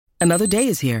Another day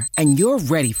is here, and you're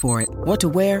ready for it. What to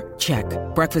wear? Check.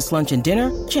 Breakfast, lunch, and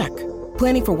dinner? Check.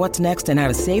 Planning for what's next and how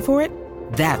to save for it?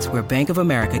 That's where Bank of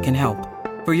America can help.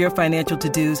 For your financial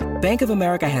to-dos, Bank of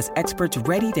America has experts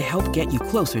ready to help get you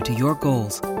closer to your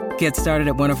goals. Get started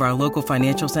at one of our local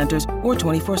financial centers or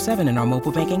 24/7 in our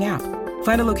mobile banking app.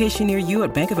 Find a location near you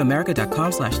at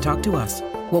bankofamerica.com/talktous.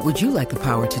 What would you like the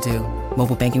power to do?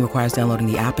 Mobile banking requires downloading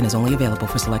the app and is only available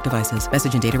for select devices.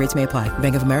 Message and data rates may apply.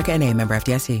 Bank of America N.A., member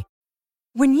FDIC.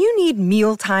 When you need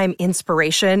mealtime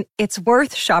inspiration, it's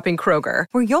worth shopping Kroger,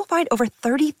 where you'll find over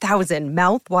 30,000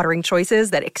 mouth-watering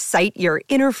choices that excite your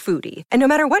inner foodie. And no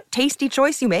matter what tasty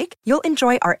choice you make, you'll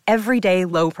enjoy our everyday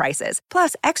low prices,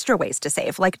 plus extra ways to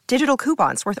save, like digital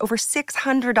coupons worth over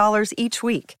 $600 each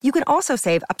week. You can also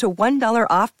save up to $1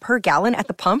 off per gallon at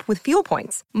the pump with fuel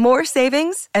points. More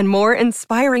savings and more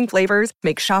inspiring flavors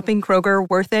make shopping Kroger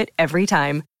worth it every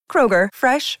time. Kroger,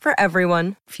 fresh for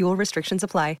everyone. Fuel restrictions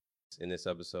apply. In this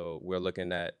episode, we're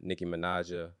looking at Nicki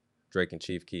Minaj, Drake, and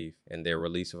Chief Keef, and their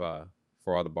release of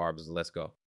For All the Barbz, Let's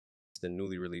Go. The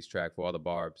newly released track, For All the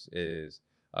Barbz, is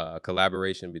a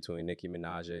collaboration between Nicki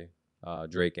Minaj,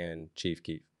 Drake, and Chief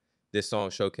Keef. This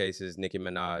song showcases Nicki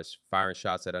Minaj firing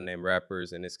shots at unnamed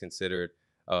rappers, and it's considered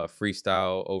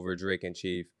freestyle over Drake and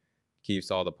Chief. Keef's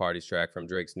All the Parties track from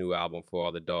Drake's new album, For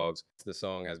All the Dogs. The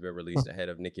song has been released ahead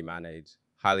of Nicki Minaj's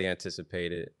highly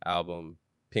anticipated album,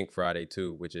 Pink Friday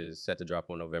 2, which is set to drop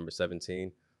on November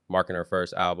 17, marking her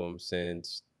first album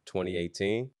since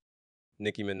 2018.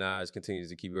 Nicki Minaj continues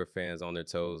to keep her fans on their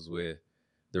toes with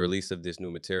the release of this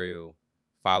new material,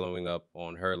 following up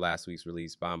on her last week's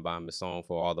release, Bam Bam. The song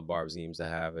For All the Barbz seems to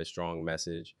have a strong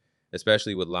message,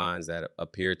 especially with lines that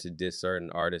appear to diss certain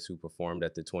artists who performed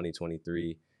at the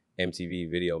 2023 MTV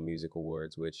Video Music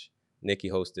Awards, which Nicki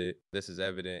hosted. This is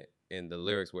evident in the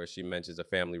lyrics where she mentions a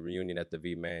family reunion at the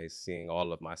VMAs, seeing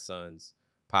all of my sons,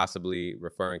 possibly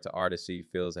referring to artists she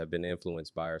feels have been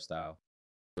influenced by her style.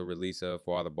 The release of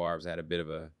For All the Barbz had a bit of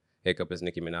a hiccup as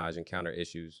Nicki Minaj encountered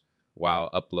issues while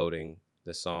uploading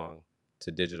the song to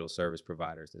digital service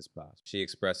providers this Barbz. She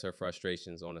expressed her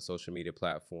frustrations on a social media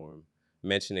platform,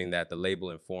 mentioning that the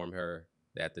label informed her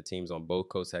that the teams on both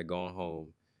coasts had gone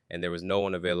home and there was no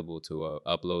one available to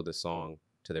upload the song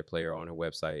to their player on her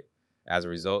website. As a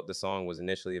result, the song was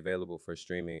initially available for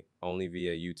streaming only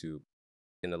via YouTube.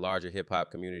 In the larger hip-hop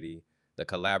community, the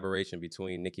collaboration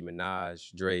between Nicki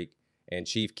Minaj, Drake, and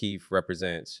Chief Keef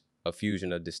represents a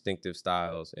fusion of distinctive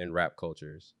styles and rap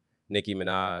cultures. Nicki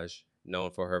Minaj, known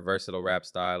for her versatile rap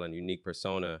style and unique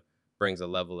persona, brings a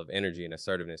level of energy and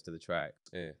assertiveness to the track.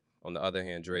 On the other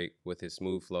hand, Drake, with his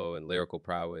smooth flow and lyrical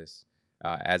prowess,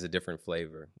 adds a different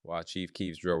flavor, while Chief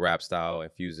Keef's drill rap style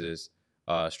infuses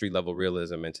street-level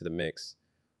realism into the mix.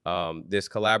 This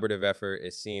collaborative effort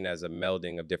is seen as a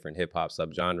melding of different hip-hop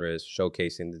subgenres,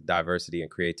 showcasing the diversity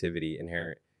and creativity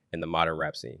inherent in the modern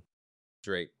rap scene.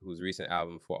 Drake, whose recent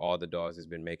album For All the Dogs has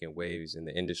been making waves in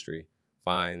the industry,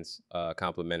 finds a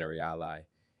complementary ally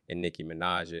in Nicki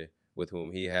Minaj, with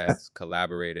whom he has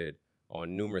collaborated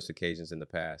on numerous occasions in the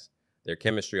past. Their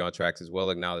chemistry on tracks is well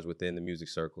acknowledged within the music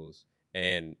circles,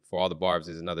 and For All the Barbz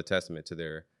is another testament to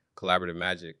their collaborative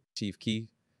magic. Chief Keef,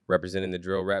 representing the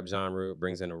drill rap genre,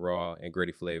 brings in a raw and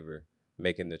gritty flavor,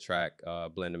 making the track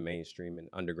blend of mainstream and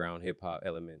underground hip-hop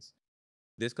elements.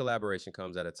 This collaboration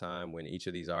comes at a time when each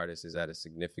of these artists is at a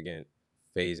significant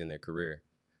phase in their career.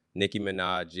 Nicki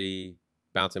Minaj,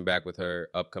 bouncing back with her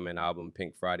upcoming album,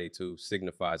 Pink Friday 2,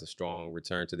 signifies a strong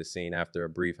return to the scene after a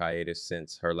brief hiatus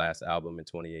since her last album in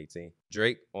 2018.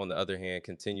 Drake, on the other hand,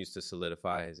 continues to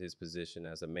solidify his position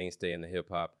as a mainstay in the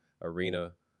hip-hop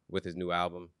arena with his new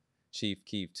album. Chief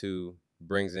Keef, too,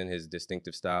 brings in his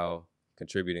distinctive style,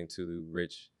 contributing to the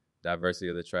rich diversity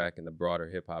of the track and the broader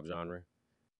hip-hop genre.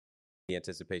 The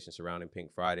anticipation surrounding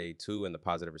Pink Friday 2 and the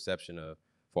positive reception of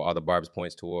For All the Barbz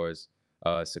points towards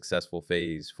a successful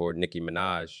phase for Nicki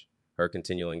Minaj. Her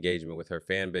continual engagement with her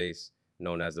fan base,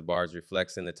 known as the Barbz,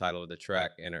 reflects in the title of the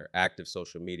track and her active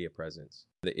social media presence.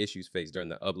 The issues faced during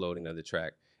the uploading of the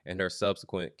track and her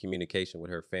subsequent communication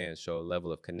with her fans show a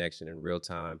level of connection and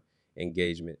real-time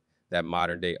engagement that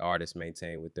modern-day artists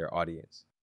maintain with their audience.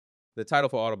 The title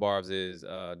For All the Barbz is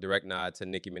a direct nod to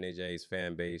Nicki Minaj's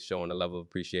fan base, showing a level of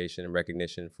appreciation and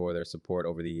recognition for their support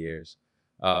over the years.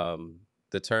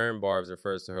 The term Barbz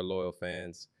refers to her loyal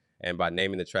fans, and by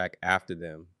naming the track after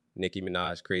them, Nicki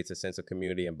Minaj creates a sense of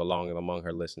community and belonging among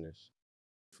her listeners.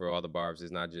 For All the Barbz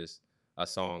is not just a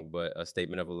song, but a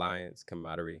statement of alliance,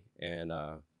 camaraderie, and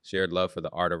shared love for the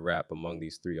art of rap among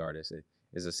these three artists. It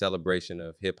is a celebration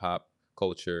of hip-hop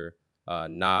culture,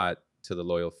 nod to the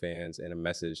loyal fans, and a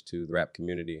message to the rap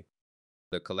community.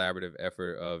 The collaborative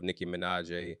effort of Nicki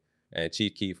Minaj, And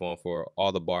Chief Keef on For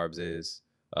All the Barbz is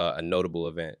a notable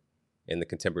event in the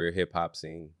contemporary hip hop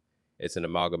scene. It's an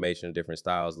amalgamation of different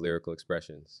styles, lyrical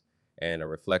expressions, and a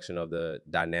reflection of the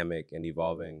dynamic and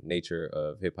evolving nature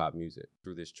of hip hop music.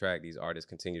 Through this track, these artists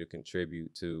continue to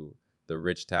contribute to the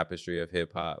rich tapestry of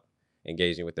hip hop,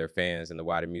 engaging with their fans and the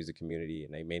wider music community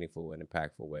in a meaningful and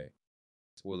impactful way.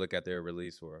 So we'll look at their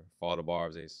release for All the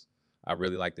Barbz. I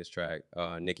really like this track.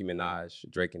 Nicki Minaj,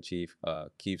 Drake and Chief,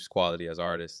 Keef's quality as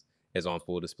artists is on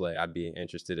full display. I'd be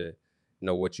interested to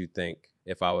know what you think.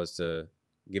 If I was to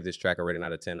give this track a rating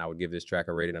out of 10, I would give this track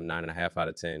a rating of 9.5 out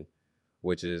of 10,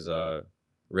 which is a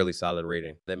really solid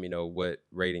rating. Let me know what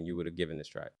rating you would have given this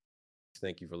track.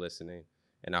 Thank you for listening,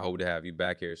 and I hope to have you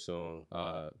back here soon.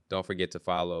 Don't forget to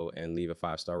follow and leave a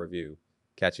 5-star review.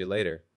 Catch you later.